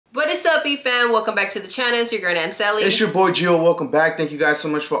up, eFam? Welcome back to the channel. It's your girl Nancelli. It's your boy Gio. Welcome back. Thank you guys so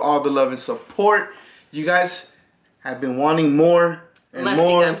much for all the love and support. You guys have been wanting more and Lefty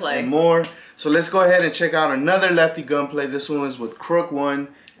more Gunplay. and more. So let's go ahead and check out another Lefty Gunplay. This one is with Kruk 1.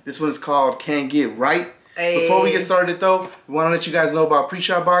 This one is called Can't Get Right. Hey. Before we get started though, we want to let you guys know about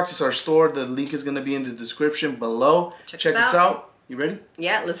Pre-Shop Box. It's our store. The link is going to be in the description below. Check us out. You ready?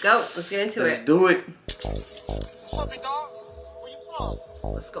 Yeah, let's go. Let's get into Let's do it. What's up, big dog? Where you from?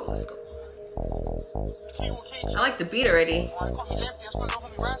 Let's go, let's go. I like the beat already. Alright, call me Lefty. That's my little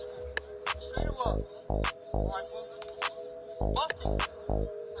homie Rascal. Straight him up. Alright, fool. Busted.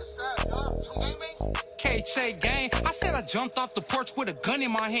 What's up, you gang bang? K-Che gang, I said I jumped off the porch with a gun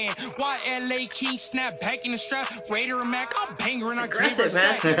in my hand. YLA King snap back in the strap. Raider and Mac, I'm banger and I gave her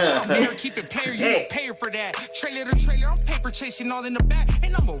sack. Tell me keep it player, you don't pay her for that. Trailer to trailer, I'm paper chasing all in the back.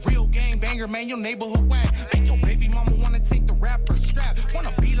 And I'm a real gang banger, man, your neighborhood whack. Make your baby mama wanna take the rapper strap.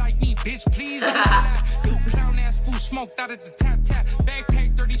 Wanna be like me, bitch, please. You clown ass fool smoked out at the tap.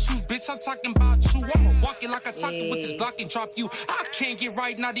 Backpack 30 shoes, bitch, I'm talking about you. I'ma walk you like I talk you with this Glock and drop you. I can't get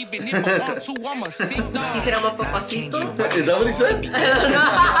right, not even if I want to. I'm a sick dog. He said I'm a papacito. Is that what he said? I don't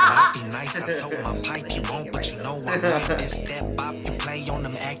know. Nice, I told my pipe you won't, but you know I like this step up. You play on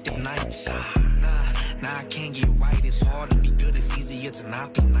them active nights. Nah, I can't get right. It's hard to be good. It's easier to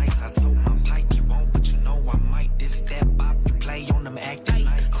not be nice. I told my pipe you won't, but you know I might. This step up. You play on them active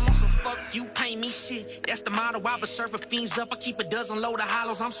nights. I'm so fuck you, pay me shit. That's the motto. I be serving fiends up. I keep a dozen load of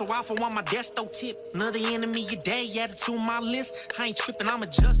hollows. I'm so out for one my desto tip. Another enemy a day added to my list. I ain't tripping, I'm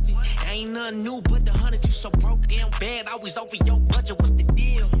adjusted. Ain't nothing new, but the 100 you so broke down bad. Always over your budget. What's the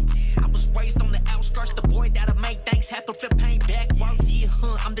deal? I was raised on the outskirts, the boy that'll make things happen, flip pain backwards. Yeah,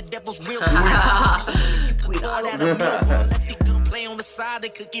 I'm the devil's real. Lefty Gunplay on the side,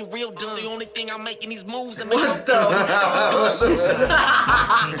 it could get real done. The only thing I'm making these moves and what the? Are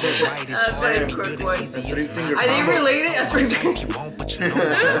they related?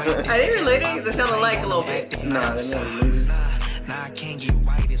 Are they related? They sound alike a little bit. Nah, they're not related. Nah, I can't get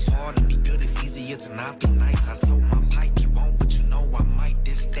right. It's hard to be good. It's easier to not be nice. I told my pipe you won't, but you know I might.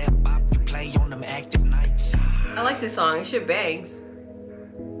 This step up, you play on them active nights. I like this song. It shit bangs.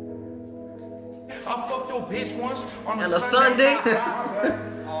 I fucked your bitch once on a Sunday.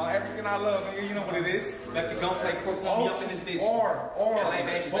 Everything I love, nigga, you know what it is. Lefty Gunplay Kruk, want me up in this bitch. LA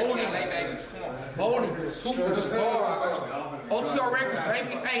baby, come on. Bowling, superstar. OTR records,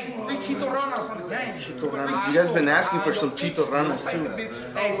 baby. Hey, free Chito Ranas on the game. Chito Ranas. You guys been asking for some Chito Ranas too.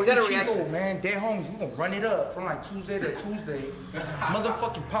 Hey, we gotta react. Chito, man, dead homies, we gonna run it up from like Tuesday to Tuesday.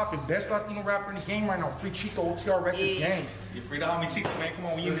 Motherfucking popping, best Latino rapper in the game right now. Free Chito, OTR records game. You free the homie Chito, man. Come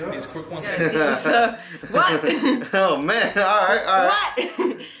on, we in this bitch. Kruk one second. What? Oh man, alright. What?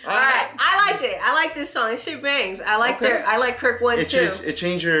 Alright, I liked it. I like this song. It shit bangs. I like I like Kruk 1 too. It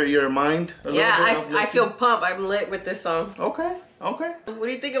changed your mind a little bit? I feel pumped. I'm lit with this song. Okay. What do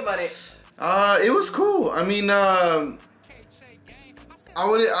you think about it? It was cool. I mean, I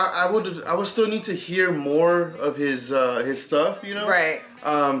would still need to hear more of his stuff, you know? Right.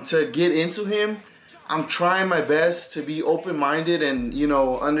 To get into him. I'm trying my best to be open-minded and, you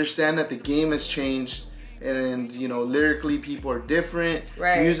know, understand that the game has changed and, you know, lyrically people are different.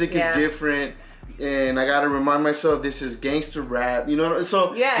 Right. Music is different. And I gotta remind myself this is gangster rap, you know?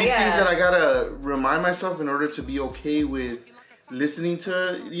 So these things that I gotta remind myself in order to be okay with listening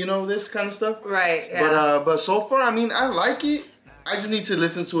to, you know, this kind of stuff. Right, yeah. But so far, I mean, I like it. I just need to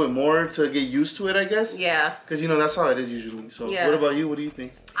listen to it more to get used to it, I guess. Yeah. Because, you know, that's how it is usually. So what about you? What do you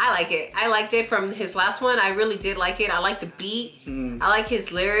think? I like it. I liked it from his last one. I really did like it. I like the beat. I like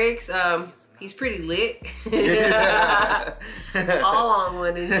his lyrics. He's pretty lit. All on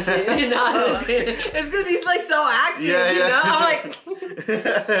one and shit. You know? It's because he's like so active, you know? I'm like,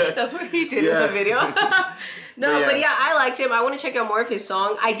 that's what he did in the video. But yeah, I liked him. I want to check out more of his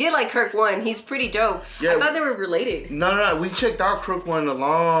song. I did like Kruk 1. He's pretty dope. Yeah, I thought they were related. No. We checked out Kruk 1 a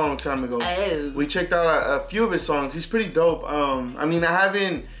long time ago. Oh. We checked out a few of his songs. He's pretty dope. I mean,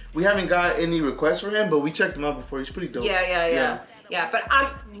 we haven't got any requests for him, but we checked him out before. He's pretty dope. Yeah, but I'm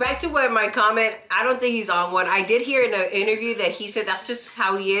back to what my comment. I don't think he's on one. I did hear in an interview that he said that's just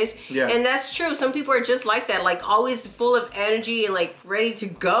how he is. Yeah. And that's true. Some people are just like that, like always full of energy and like ready to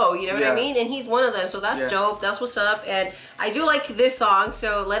go. You know what I mean? And he's one of them. So that's dope. That's what's up. And I do like this song.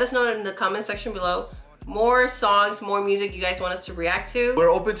 So let us know in the comment section below. More songs, more music you guys want us to react to. We're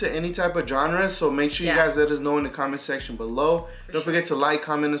open to any type of genre, so make sure you guys let us know in the comment section below. Don't forget to like,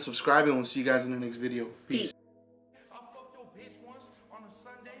 comment, and subscribe, and we'll see you guys in the next video. Peace.